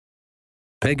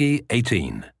Peggy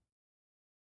 18.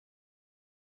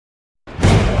 In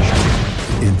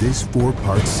this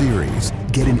 4-part series,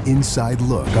 get an inside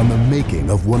look on the making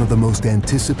of one of the most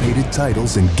anticipated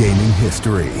titles in gaming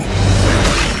history.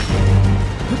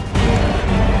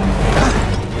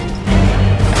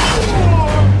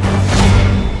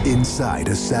 Inside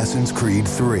Assassin's Creed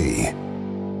 3.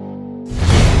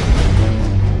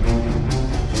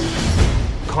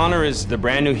 Connor is the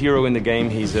brand new hero in the game.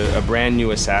 He's a brand new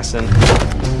assassin.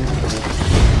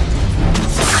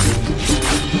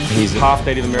 He's half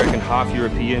Native American, half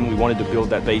European. We wanted to build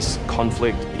that base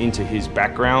conflict into his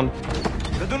background.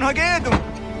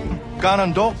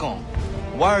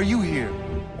 Why are you here?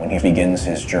 When he begins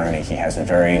his journey, he has a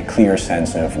very clear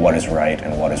sense of what is right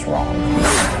and what is wrong.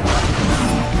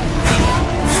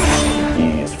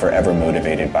 He is forever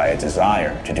motivated by a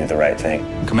desire to do the right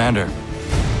thing. Commander,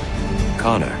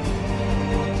 Connor.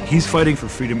 He's fighting for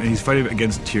freedom and he's fighting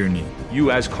against tyranny. You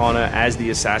as Connor, as the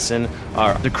assassin,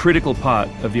 are the critical part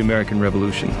of the American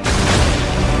Revolution.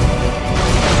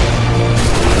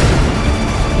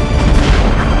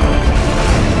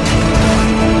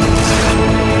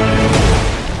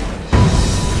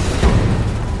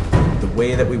 The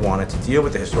way that we wanted to deal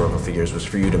with the historical figures was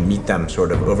for you to meet them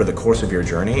sort of over the course of your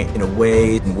journey in a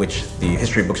way in which the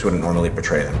history books wouldn't normally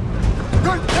portray them.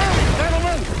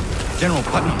 General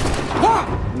Putnam.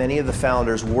 Many of the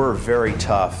founders were very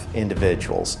tough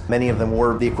individuals. Many of them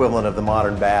were the equivalent of the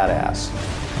modern badass.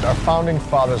 Our founding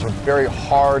fathers were very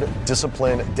hard,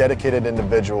 disciplined, dedicated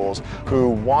individuals who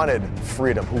wanted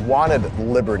freedom, who wanted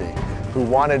liberty, who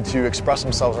wanted to express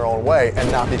themselves their own way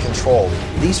and not be controlled.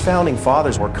 These founding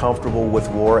fathers were comfortable with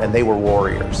war, and they were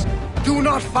warriors. Do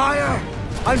not fire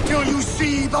until you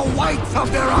see the whites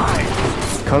of their eyes.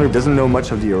 Connor doesn't know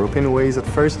much of the European ways at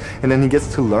first, and then he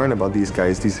gets to learn about these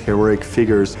guys, these heroic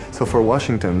figures. So for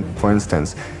Washington, for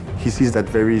instance, he sees that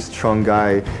very strong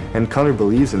guy, and Connor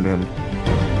believes in him.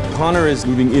 Connor is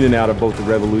moving in and out of both the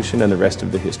revolution and the rest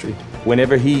of the history.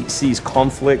 Whenever he sees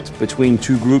conflict between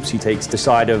two groups, he takes the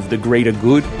side of the greater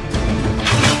good.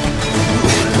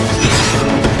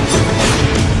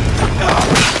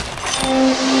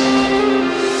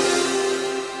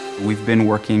 We've been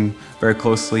working very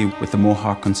closely with the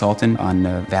Mohawk consultant on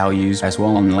values as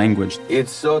well on language. We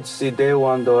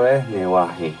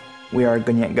are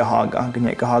Gunyet Gahaga.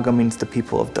 Gunyet Gahaga means the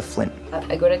people of the Flint.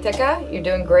 Agorateka, you're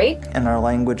doing great. And our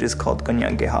language is called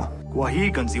Gunyet Geha.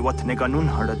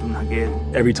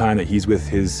 Every time that he's with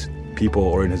his people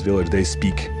or in his village, they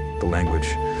speak the language,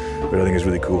 which I think is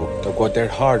really cool.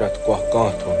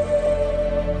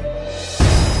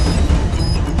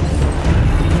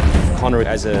 Connor,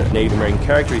 as a Native American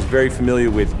character, is very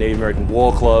familiar with Native American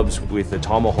war clubs, with the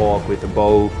tomahawk, with the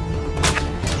bow.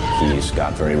 He's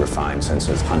got very refined sense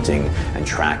of hunting and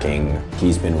tracking.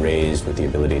 He's been raised with the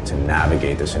ability to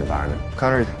navigate this environment.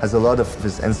 Connor has a lot of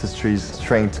his ancestry's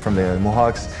strength from the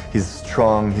Mohawks. He's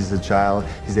strong, he's agile,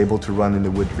 he's able to run in the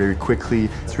wood very quickly.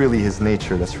 It's really his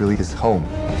nature, that's really his home.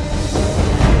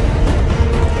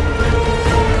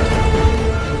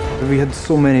 We had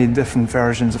so many different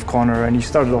versions of Connor, and he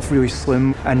started off really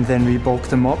slim, and then we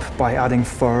bulked him up by adding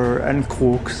fur and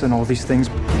cloaks and all these things.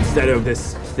 Instead of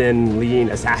this thin, lean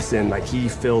assassin, like he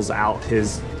fills out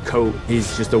his coat.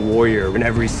 He's just a warrior in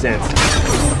every sense.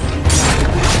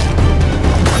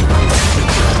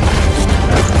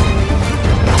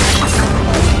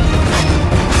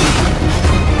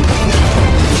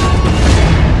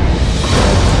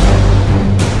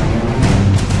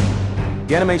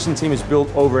 The animation team has built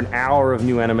over an hour of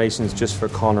new animations just for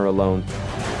Connor alone.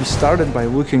 We started by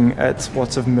looking at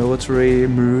lots of military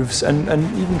moves and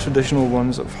even traditional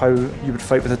ones of how you would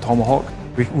fight with a tomahawk.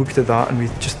 We looked at that and we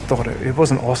just thought it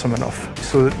wasn't awesome enough.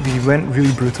 So we went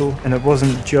really brutal, and it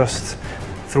wasn't just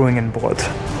throwing in blood.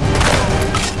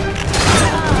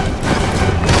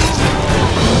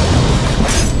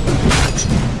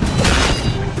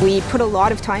 We put a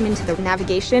lot of time into the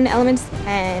navigation elements,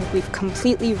 and we've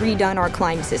completely redone our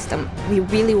climb system. We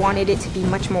really wanted it to be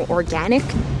much more organic.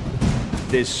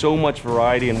 There's so much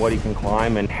variety in what he can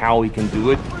climb and how he can do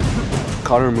it.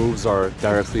 Connor moves are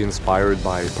directly inspired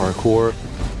by parkour.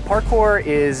 Parkour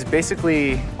is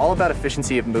basically all about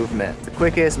efficiency of movement, the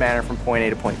quickest manner from point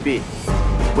A to point B.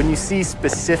 When you see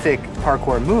specific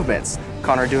parkour movements,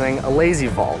 Connor doing a lazy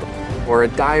vault or a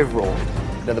dive roll,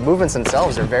 the movements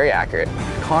themselves are very accurate.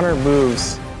 Connor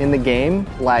moves in the game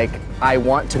like I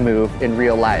want to move in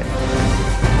real life.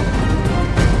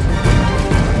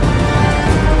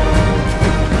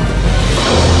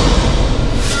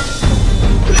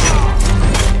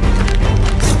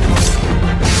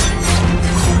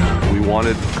 We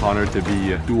wanted Connor to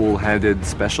be a dual-handed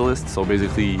specialist. So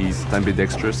basically, he's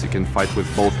ambidextrous. He can fight with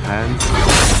both hands.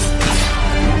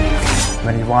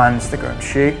 When he lands, the ground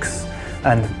shakes.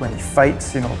 And when he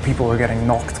fights, people are getting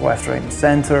knocked left, right, and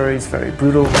center. He's very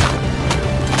brutal.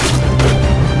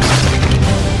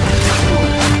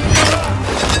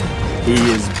 He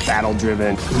is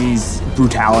battle-driven. He's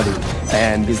brutality,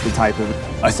 and he's the type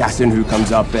of assassin who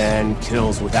comes up and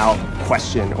kills without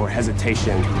question or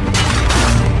hesitation.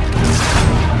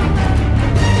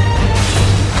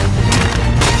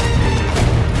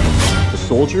 The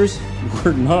soldiers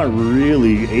were not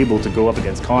really able to go up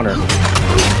against Connor.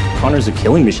 Connor's a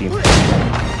killing machine.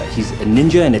 He's a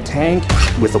ninja in a tank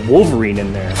with a Wolverine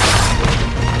in there.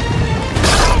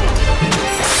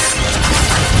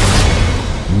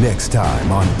 Next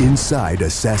time on Inside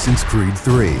Assassin's Creed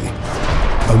 3,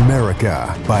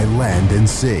 America by Land and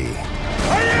Sea.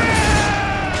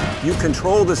 You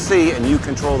control the sea and you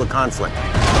control the conflict.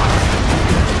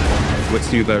 What's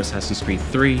new about Assassin's Creed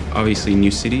 3? Obviously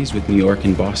new cities with New York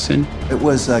and Boston. It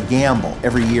was a gamble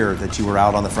every year that you were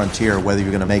out on the frontier, whether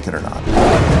you're going to make it or not.